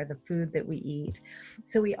share, the food that we eat.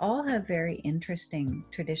 So we all have very interesting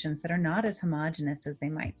traditions that are not as homogenous as they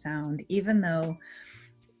might sound, even though,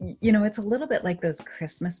 you know, it's a little bit like those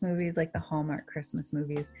Christmas movies, like the Hallmark Christmas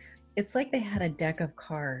movies. It's like they had a deck of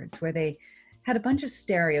cards where they had a bunch of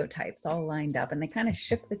stereotypes all lined up and they kind of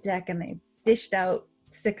shook the deck and they dished out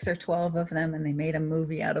 6 or 12 of them and they made a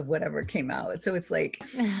movie out of whatever came out. So it's like,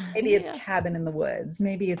 maybe it's cabin in the woods,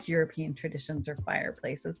 maybe it's European traditions or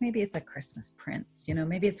fireplaces, maybe it's a Christmas prince, you know,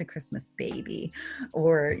 maybe it's a Christmas baby,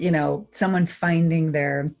 or, you know, someone finding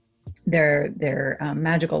their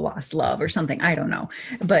magical lost love or something. I don't know.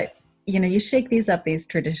 But, you know, you shake these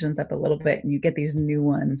traditions up a little bit and you get these new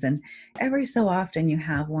ones. And every so often you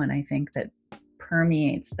have one, I think, that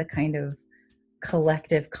permeates the kind of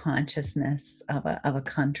collective consciousness of a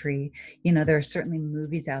country. You know, there are certainly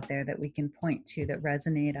movies out there that we can point to that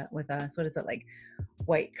resonate with us. What is it, like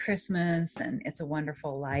White Christmas and It's a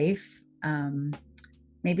Wonderful Life?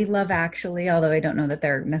 Maybe Love Actually, although I don't know that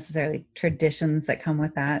there are necessarily traditions that come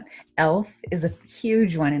with that. Elf is a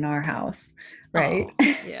huge one in our house, right?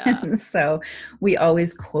 Oh, yeah. And so we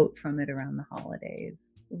always quote from it around the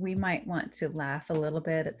holidays. We might want to laugh a little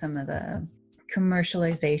bit at some of the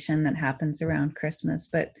commercialization that happens around Christmas,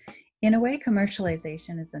 but in a way,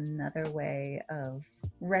 commercialization is another way of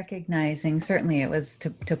recognizing, certainly it was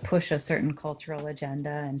to push a certain cultural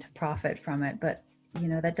agenda and to profit from it, but you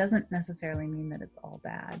know, that doesn't necessarily mean that it's all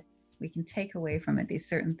bad. We can take away from it these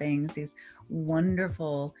certain things, these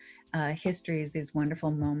wonderful histories, these wonderful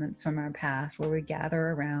moments from our past where we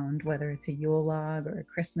gather around, whether it's a Yule log or a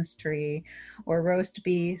Christmas tree or roast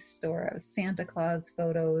beast or a Santa Claus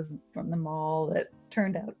photo from the mall that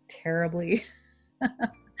turned out terribly.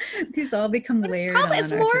 These all become layered on.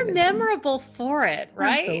 It's more memorable for it,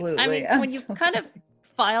 right? Absolutely. I mean, when you kind of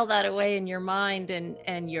file that away in your mind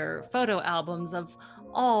and your photo albums of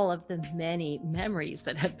all of the many memories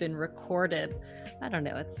that have been recorded, I don't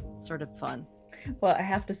know, it's sort of fun. Well, I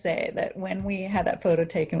have to say that when we had that photo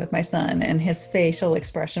taken with my son and his facial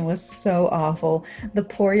expression was so awful, the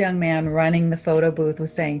poor young man running the photo booth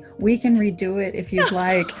was saying, "We can redo it if you'd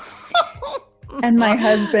like." And my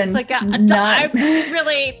husband, like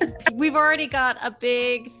we've already got a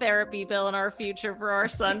big therapy bill in our future for our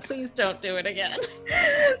son. Please don't do it again.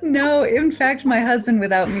 No, in fact, my husband,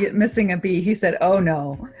 without missing a beat, he said, "Oh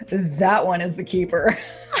no, that one is the keeper."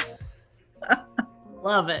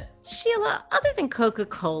 Love it. Sheila, other than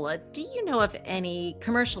Coca-Cola, do you know of any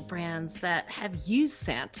commercial brands that have used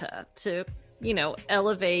Santa to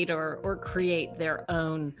elevate or create their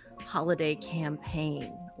own holiday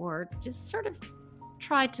campaign, or just sort of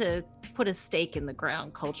try to put a stake in the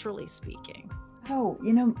ground, culturally speaking? Oh,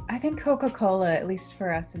 I think Coca-Cola, at least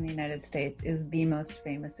for us in the United States, is the most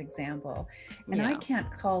famous example. And I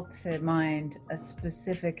can't call to mind a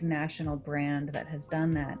specific national brand that has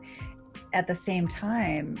done that. At the same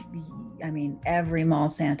time, every mall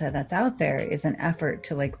Santa that's out there is an effort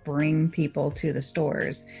to bring people to the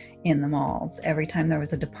stores in the malls. Every time there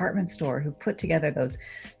was a department store who put together those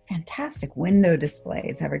fantastic window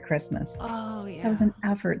displays every Christmas. Oh, yeah. That was an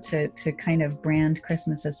effort to kind of brand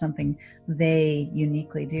Christmas as something they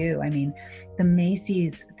uniquely do. The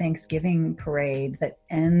Macy's Thanksgiving parade that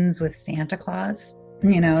ends with Santa Claus,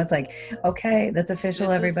 it's like, okay, that's official,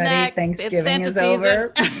 This is everybody. next. Thanksgiving It's is Santa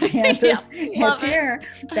over. Santa's love it. here.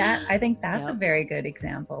 I think that's a very good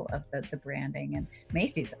example of the branding, and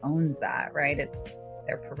Macy's owns that, right? It's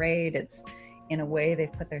their parade. It's, in a way,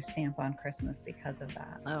 they've put their stamp on Christmas because of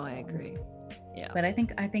that. Oh, I agree. Yeah. But I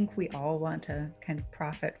think we all want to kind of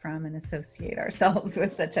profit from and associate ourselves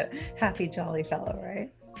with such a happy, jolly fellow,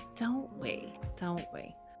 right? Don't we?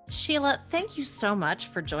 Sheila, thank you so much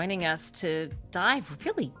for joining us to dive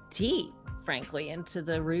really deep, frankly, into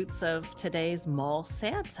the roots of today's mall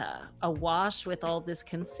Santa, awash with all this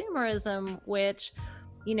consumerism, which,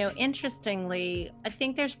 interestingly, I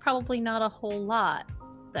think there's probably not a whole lot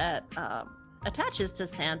that attaches to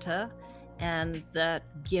Santa and that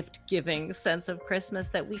gift-giving sense of Christmas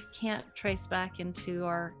that we can't trace back into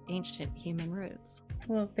our ancient human roots.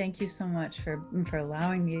 Well, thank you so much for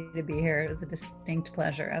allowing me to be here. It was a distinct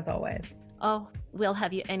pleasure, as always. Oh, we'll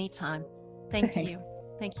have you anytime. Thank Thanks. you.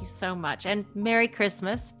 Thank you so much. And Merry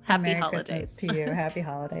Christmas. Happy Merry holidays. Christmas to you. Happy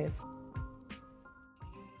holidays.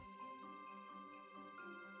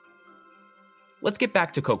 Let's get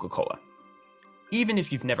back to Coca-Cola. Even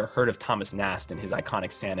if you've never heard of Thomas Nast and his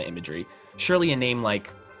iconic Santa imagery, surely a name like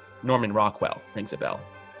Norman Rockwell rings a bell.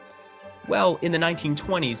 Well, in the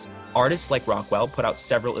 1920s, artists like Rockwell put out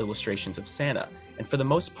several illustrations of Santa, and for the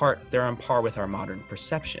most part, they're on par with our modern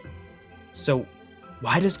perception. So,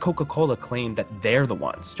 why does Coca-Cola claim that they're the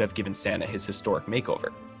ones to have given Santa his historic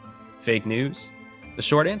makeover? Fake news? The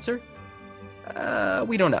short answer?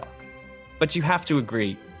 We don't know. But you have to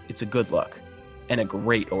agree, it's a good look, and a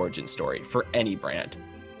great origin story for any brand,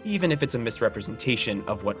 even if it's a misrepresentation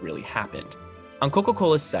of what really happened. On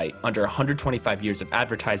Coca-Cola's site, under 125 years of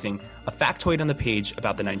advertising, a factoid on the page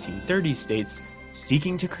about the 1930s states,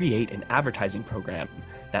 seeking to create an advertising program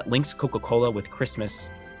that links Coca-Cola with Christmas,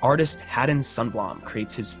 artist Haddon Sundblom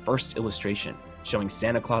creates his first illustration showing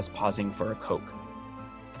Santa Claus pausing for a Coke.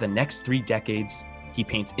 For the next 3 decades, he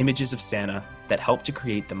paints images of Santa that help to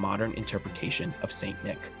create the modern interpretation of Saint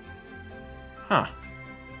Nick. Huh.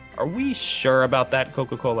 Are we sure about that,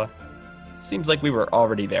 Coca-Cola? Seems like we were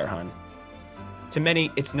already there, hon. To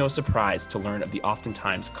many, it's no surprise to learn of the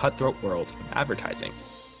oftentimes cutthroat world of advertising.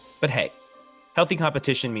 But hey, healthy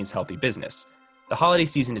competition means healthy business. The holiday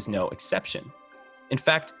season is no exception. In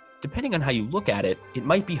fact, depending on how you look at it, it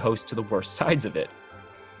might be host to the worst sides of it.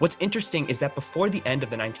 What's interesting is that before the end of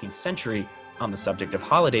the 19th century, on the subject of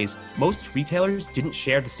holidays, most retailers didn't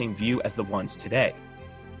share the same view as the ones today.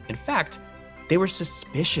 In fact, they were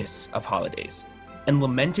suspicious of holidays and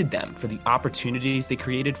lamented them for the opportunities they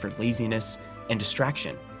created for laziness and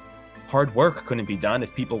distraction. Hard work couldn't be done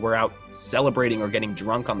if people were out celebrating or getting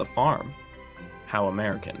drunk on the farm. How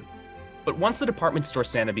American. But once the department store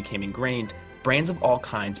Santa became ingrained, brands of all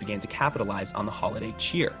kinds began to capitalize on the holiday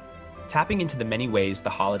cheer, tapping into the many ways the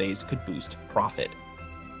holidays could boost profit.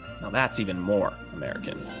 Now that's even more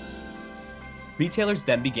American. Retailers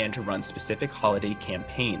then began to run specific holiday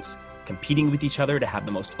campaigns, competing with each other to have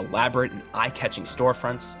the most elaborate and eye-catching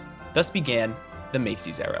storefronts. Thus began the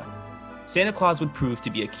Macy's era. Santa Claus would prove to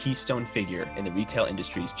be a keystone figure in the retail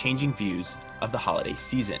industry's changing views of the holiday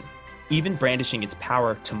season, even brandishing its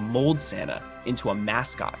power to mold Santa into a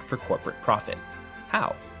mascot for corporate profit.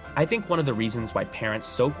 How? I think one of the reasons why parents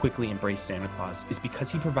so quickly embraced Santa Claus is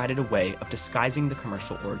because he provided a way of disguising the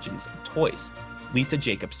commercial origins of toys. Lisa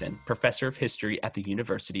Jacobson, professor of history at the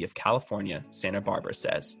University of California, Santa Barbara,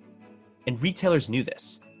 says, and retailers knew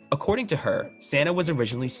this. According to her, Santa was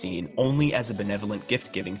originally seen only as a benevolent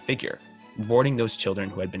gift-giving figure, rewarding those children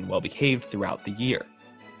who had been well-behaved throughout the year.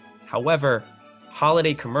 However,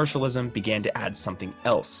 holiday commercialism began to add something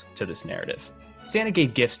else to this narrative. Santa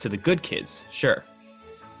gave gifts to the good kids, sure.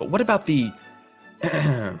 But what about the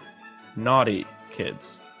naughty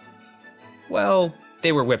kids? Well,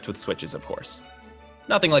 they were whipped with switches, of course.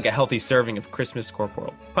 Nothing like a healthy serving of Christmas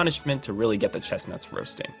corporal punishment to really get the chestnuts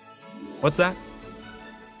roasting. What's that?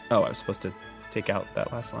 Oh, I was supposed to take out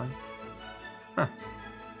that last line.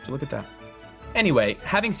 So look at that. Anyway,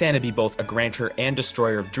 having Santa be both a granter and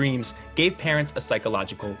destroyer of dreams gave parents a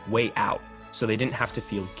psychological way out, so they didn't have to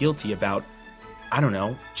feel guilty about, I don't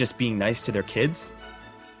know, just being nice to their kids.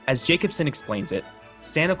 As Jacobson explains it,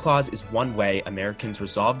 Santa Claus is one way Americans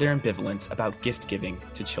resolve their ambivalence about gift giving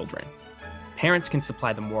to children. Parents can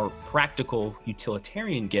supply the more practical,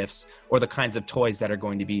 utilitarian gifts or the kinds of toys that are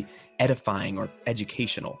going to be edifying or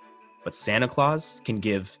educational, but Santa Claus can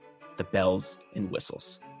give the bells and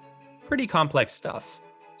whistles. Pretty complex stuff.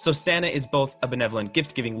 So Santa is both a benevolent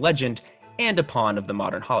gift-giving legend and a pawn of the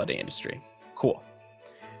modern holiday industry. Cool.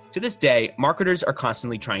 To this day, marketers are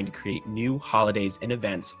constantly trying to create new holidays and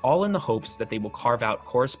events, all in the hopes that they will carve out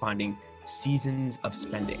corresponding seasons of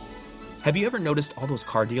spending. Have you ever noticed all those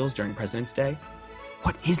car deals during President's Day?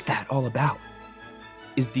 What is that all about?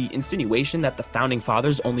 Is the insinuation that the Founding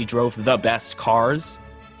Fathers only drove the best cars?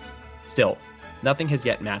 Still, nothing has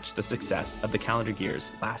yet matched the success of the calendar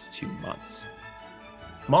year's last 2 months.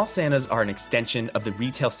 Mall Santas are an extension of the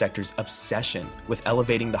retail sector's obsession with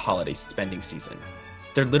elevating the holiday spending season.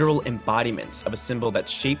 They're literal embodiments of a symbol that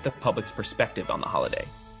shaped the public's perspective on the holiday.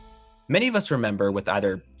 Many of us remember with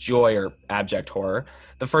either joy or abject horror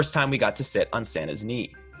the first time we got to sit on Santa's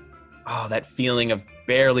knee. Oh, that feeling of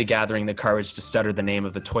barely gathering the courage to stutter the name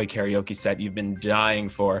of the toy karaoke set you've been dying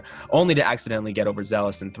for, only to accidentally get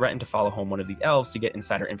overzealous and threaten to follow home one of the elves to get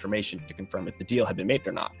insider information to confirm if the deal had been made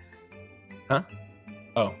or not. Huh?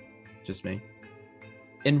 Oh, just me?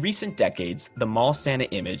 In recent decades, the Mall Santa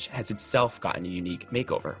image has itself gotten a unique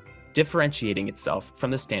makeover, differentiating itself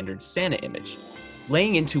from the standard Santa image,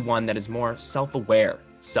 laying into one that is more self-aware,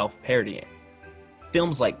 self-parodying.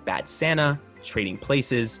 Films like Bad Santa, Trading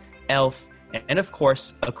Places, Elf, and of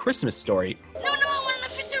course, A Christmas Story. No, I want an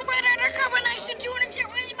official red undercover knife and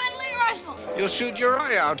 200 range melee rifle. You'll shoot your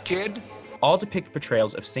eye out, kid. All depict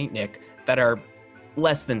portrayals of Saint Nick that are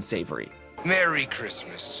less than savory. Merry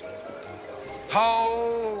Christmas.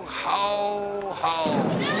 Ho, ho,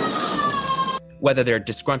 ho. Whether they're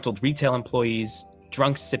disgruntled retail employees,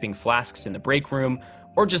 drunks sipping flasks in the break room,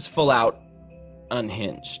 or just full out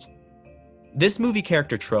unhinged. This movie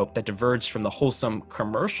character trope that diverged from the wholesome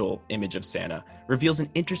commercial image of Santa reveals an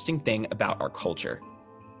interesting thing about our culture.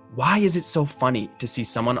 Why is it so funny to see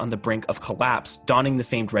someone on the brink of collapse donning the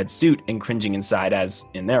famed red suit and cringing inside as,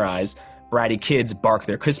 in their eyes, bratty kids bark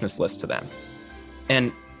their Christmas list to them?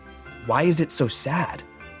 And why is it so sad?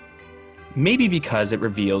 Maybe because it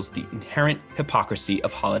reveals the inherent hypocrisy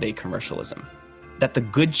of holiday commercialism, that the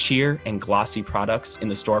good cheer and glossy products in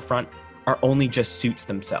the storefront are only just suits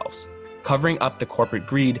themselves, covering up the corporate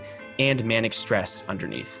greed and manic stress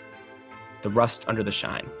underneath. The rust under the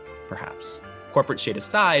shine, perhaps. Corporate shade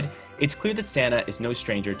aside, it's clear that Santa is no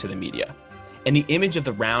stranger to the media, and the image of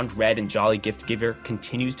the round, red, and jolly gift giver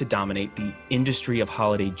continues to dominate the industry of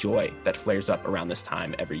holiday joy that flares up around this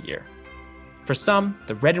time every year. For some,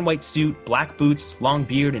 the red and white suit, black boots, long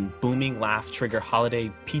beard, and booming laugh trigger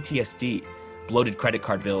holiday PTSD, bloated credit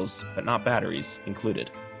card bills, but not batteries,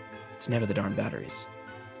 included. It's never the darn batteries.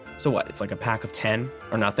 So what, it's like a pack of 10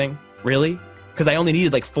 or nothing? Really? Because I only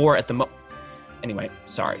needed like 4 at the Anyway,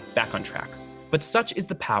 sorry, back on track. But such is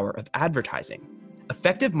the power of advertising.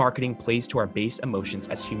 Effective marketing plays to our base emotions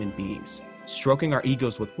as human beings, stroking our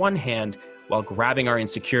egos with one hand while grabbing our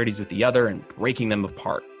insecurities with the other and breaking them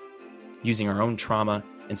apart, using our own trauma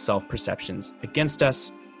and self-perceptions against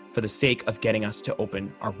us for the sake of getting us to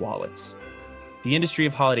open our wallets. The industry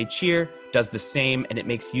of holiday cheer does the same, and it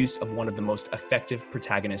makes use of one of the most effective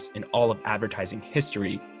protagonists in all of advertising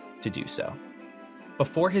history to do so.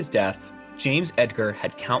 Before his death, James Edgar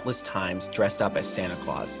had countless times dressed up as Santa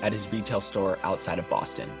Claus at his retail store outside of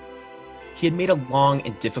Boston. He had made a long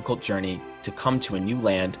and difficult journey to come to a new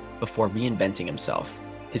land before reinventing himself,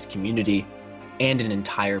 his community, and an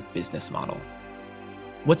entire business model.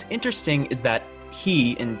 What's interesting is that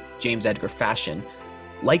he, in James Edgar fashion,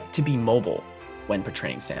 liked to be mobile when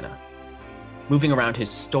portraying Santa, moving around his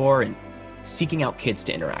store and seeking out kids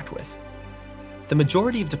to interact with. The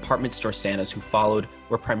majority of department store Santas who followed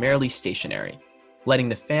were primarily stationary, letting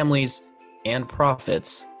the families and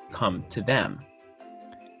profits come to them.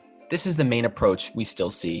 This is the main approach we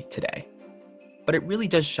still see today. But it really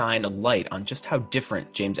does shine a light on just how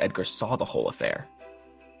different James Edgar saw the whole affair.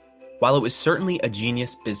 While it was certainly a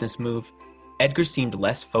genius business move, Edgar seemed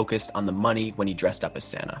less focused on the money when he dressed up as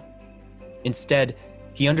Santa. Instead,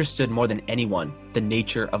 he understood more than anyone the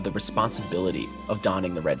nature of the responsibility of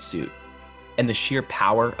donning the red suit, and the sheer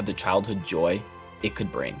power of the childhood joy it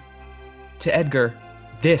could bring. To Edgar,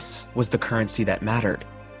 this was the currency that mattered.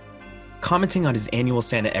 Commenting on his annual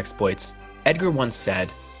Santa exploits, Edgar once said,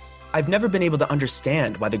 I've never been able to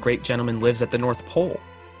understand why the great gentleman lives at the North Pole.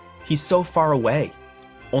 He's so far away,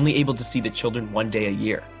 only able to see the children one day a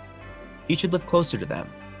year. He should live closer to them.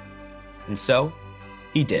 And so,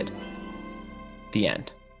 he did. The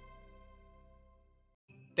end.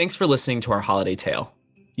 Thanks for listening to our holiday tale.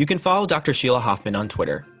 You can follow Dr. Sheila Hoffman on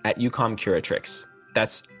Twitter at UCOMCuratrix.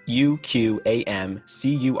 That's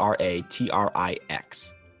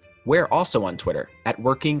UQAMCURATRIX. We're also on Twitter at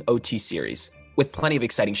Working OT Series, with plenty of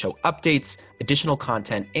exciting show updates, additional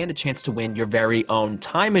content, and a chance to win your very own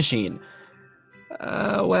time machine.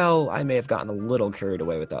 Well, I may have gotten a little carried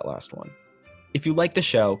away with that last one. If you like the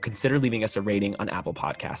show, consider leaving us a rating on Apple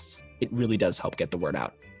Podcasts. It really does help get the word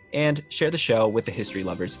out. And share the show with the history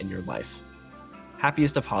lovers in your life.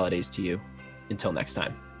 Happiest of holidays to you. Until next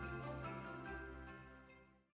time.